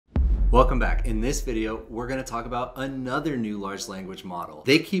Welcome back. In this video, we're going to talk about another new large language model.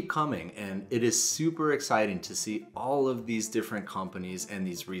 They keep coming, and it is super exciting to see all of these different companies and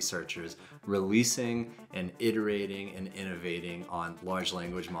these researchers releasing and iterating and innovating on large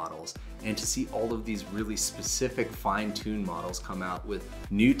language models, and to see all of these really specific fine-tuned models come out with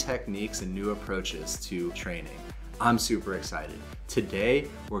new techniques and new approaches to training. I'm super excited. Today,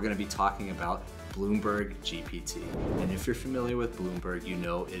 we're going to be talking about Bloomberg GPT. And if you're familiar with Bloomberg, you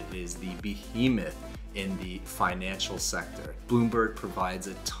know it is the behemoth in the financial sector. Bloomberg provides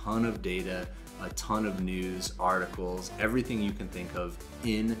a ton of data, a ton of news, articles, everything you can think of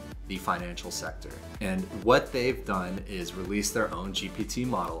in the financial sector. And what they've done is release their own GPT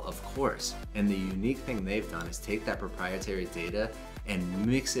model, of course. And the unique thing they've done is take that proprietary data and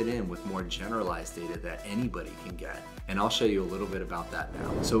mix it in with more generalized data that anybody can get. And I'll show you a little bit about that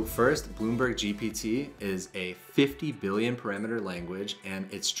now. So first, Bloomberg GPT is a 50 billion parameter language, and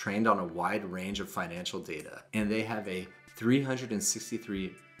it's trained on a wide range of financial data. And they have a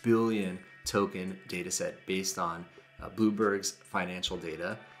 363 billion token dataset based on Bloomberg's financial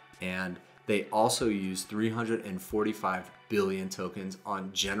data. And they also use 345 billion tokens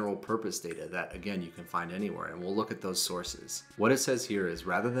on general purpose data that, again, you can find anywhere, and we'll look at those sources. What it says here is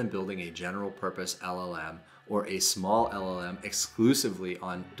rather than building a general purpose LLM or a small LLM exclusively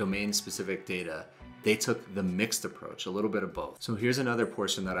on domain specific data, they took the mixed approach, a little bit of both. So here's another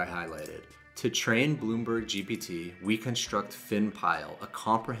portion that I highlighted. To train Bloomberg GPT, we construct FinPile, a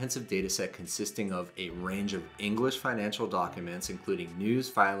comprehensive dataset consisting of a range of English financial documents, including news,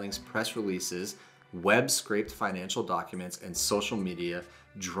 filings, press releases, web-scraped financial documents, and social media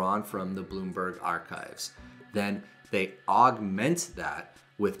drawn from the Bloomberg archives. Then they augment that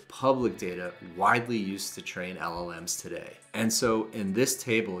with public data widely used to train LLMs today. And so in this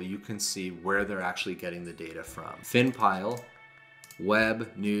table, you can see where they're actually getting the data from. FinPile, web,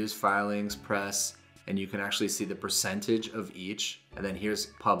 news, filings, press, and you can actually see the percentage of each. And then here's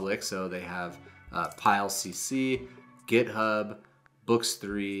public, so they have Pile CC, GitHub,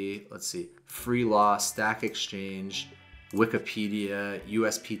 Books3, let's see, Free Law, Stack Exchange, Wikipedia,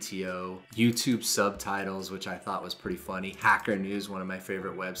 USPTO, YouTube subtitles, which I thought was pretty funny, Hacker News, one of my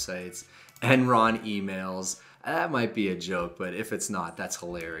favorite websites, Enron emails. That might be a joke, but if it's not, that's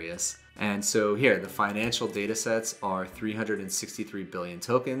hilarious. And so here, the financial data sets are 363 billion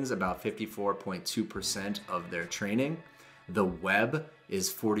tokens, about 54.2% of their training. The web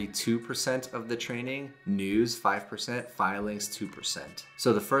is 42% of the training, news 5%, filings 2%.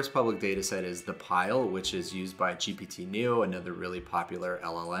 So the first public data set is the Pile, which is used by GPT-Neo, another really popular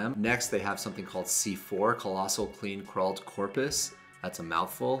LLM. Next, they have something called C4, Colossal Clean Crawled Corpus. That's a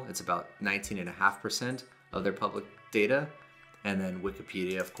mouthful. It's about 19.5% of their public data. And then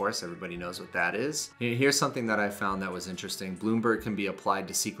Wikipedia, of course, everybody knows what that is. Here's something that I found that was interesting. Bloomberg can be applied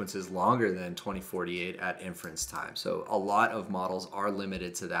to sequences longer than 2048 at inference time. So a lot of models are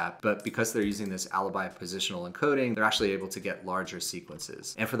limited to that, but because they're using this alibi positional encoding, they're actually able to get larger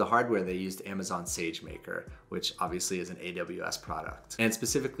sequences. And for the hardware, they used Amazon SageMaker, which obviously is an AWS product. And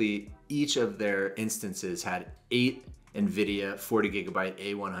specifically, each of their instances had 8 NVIDIA 40 gigabyte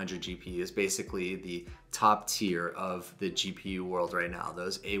A100 GPUs, basically the top tier of the GPU world right now,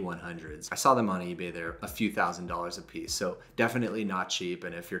 those A100s. I saw them on eBay, they're a few $1,000s a piece, so definitely not cheap.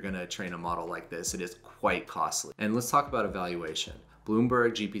 And if you're gonna train a model like this, it is quite costly. And let's talk about evaluation.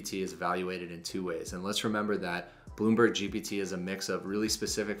 Bloomberg GPT is evaluated in 2 ways. And let's remember that Bloomberg GPT is a mix of really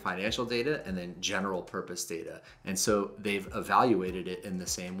specific financial data and then general purpose data. And so they've evaluated it in the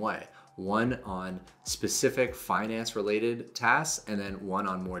same way. One on specific finance related tasks and then one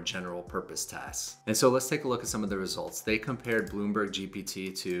on more general purpose tasks. And so let's take a look at some of the results. They compared Bloomberg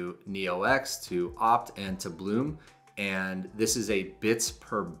GPT to NeoX, to Opt, and to Bloom. And this is a bits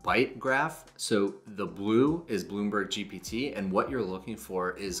per byte graph. So the blue is Bloomberg GPT, and what you're looking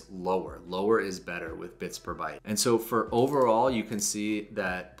for is lower. Lower is better with bits per byte. And so for overall, you can see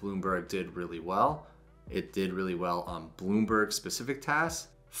that Bloomberg did really well. It did really well on Bloomberg specific tasks.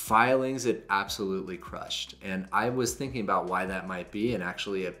 Filings, it absolutely crushed. And I was thinking about why that might be, and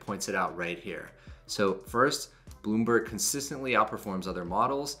actually it points it out right here. So first, Bloomberg consistently outperforms other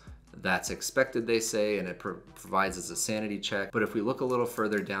models. That's expected, they say, and it provides as a sanity check. But if we look a little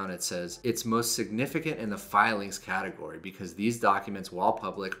further down, it says it's most significant in the filings category because these documents, while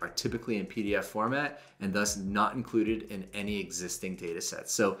public, are typically in PDF format and thus not included in any existing data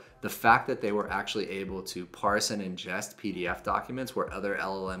sets. So the fact that they were actually able to parse and ingest PDF documents where other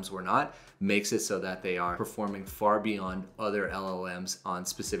LLMs were not makes it so that they are performing far beyond other LLMs on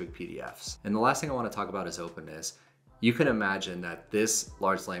specific PDFs. And the last thing I want to talk about is openness. You can imagine that this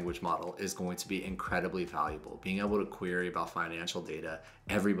large language model is going to be incredibly valuable. Being able to query about financial data,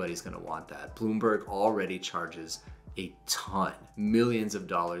 everybody's going to want that. Bloomberg already charges a ton, millions of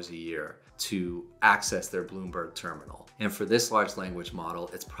dollars a year to access their Bloomberg Terminal. And for this large language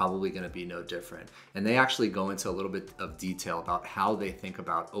model, it's probably going to be no different. And they actually go into a little bit of detail about how they think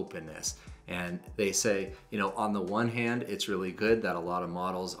about openness. And they say, you know, on the one hand, it's really good that a lot of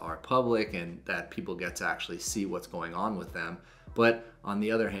models are public and that people get to actually see what's going on with them. But on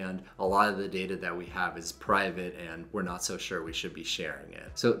the other hand, a lot of the data that we have is private and we're not so sure we should be sharing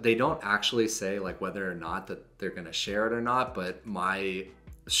it. So they don't actually say like whether or not that they're going to share it or not, but my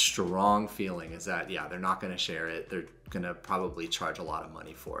strong feeling is that, yeah, they're not going to share it. They're going to probably charge a lot of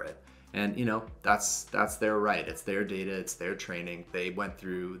money for it. And you know, that's their right. It's their data, it's their training. They went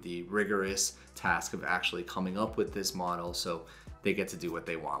through the rigorous task of actually coming up with this model, so they get to do what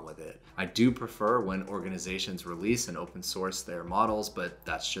they want with it. I do prefer when organizations release and open source their models, but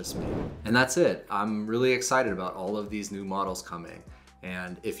that's just me. And that's it. I'm really excited about all of these new models coming.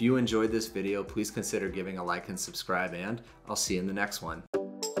 And if you enjoyed this video, please consider giving a like and subscribe, and I'll see you in the next one.